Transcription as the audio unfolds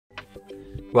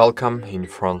Welcome, in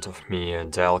front of me a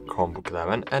Dell Chromebook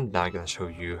 11, and now I'm gonna show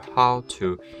you how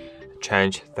to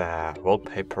change the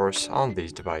wallpapers on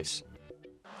this device.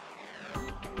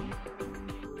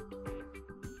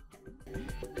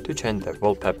 To change the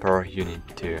wallpaper, you need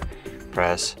to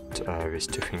press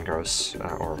with two fingers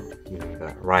or using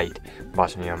the right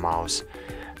button on your mouse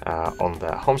on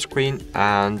the home screen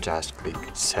and just click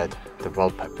Set the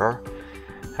Wallpaper.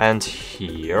 And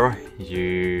here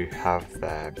you have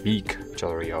the big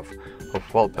gallery of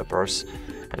wallpapers,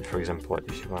 and for example,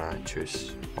 if you want to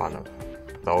choose one of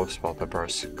those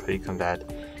wallpapers, click on that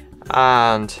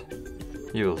and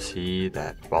you will see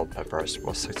that wallpapers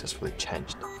was successfully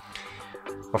changed.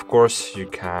 Of course, you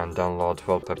can download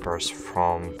wallpapers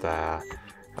from the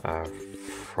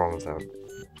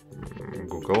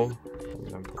Google, for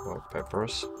example,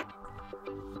 wallpapers.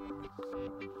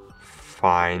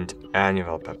 Find any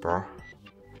wallpaper.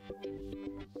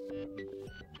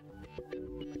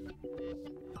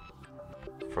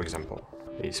 For example,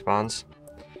 these ones.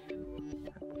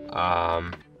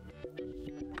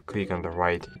 Click on the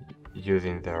right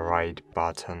using the right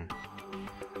button.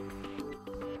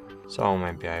 So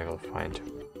maybe I will find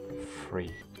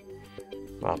free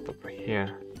wallpaper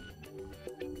here.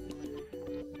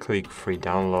 Click free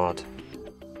download.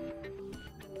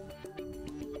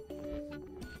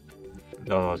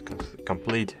 Download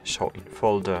complete, show in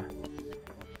folder.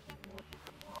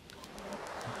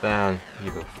 Then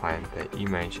you will find the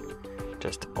image.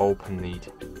 Just open it.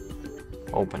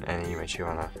 Open any image you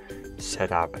wanna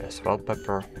set up as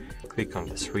wallpaper. Click on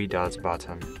the three dots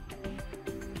button.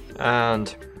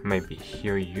 And maybe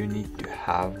here you need to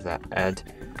have the add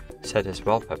set as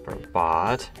wallpaper,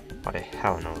 but I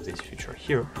have no this feature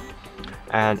here.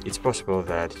 And it's possible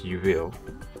that you will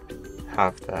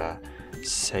have the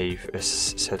save as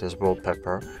set as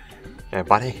wallpaper,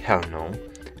 but I have no,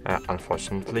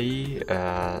 unfortunately.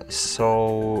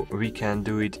 So we can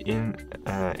do it in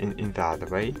the other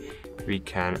way. We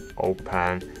can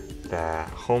open the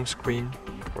home screen,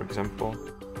 for example.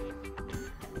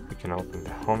 We can open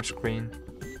the home screen,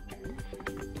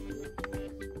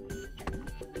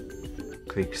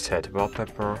 click set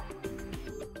wallpaper,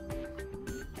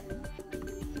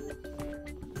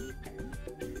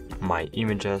 my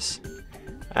images,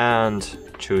 and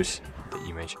choose the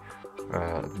image,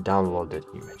 download that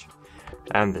image,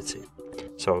 and that's it.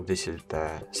 So this is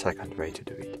the second way to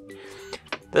do it.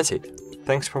 That's it.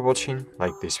 Thanks for watching.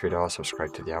 Like this video,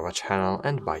 subscribe to our channel,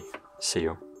 and bye. See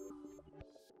you.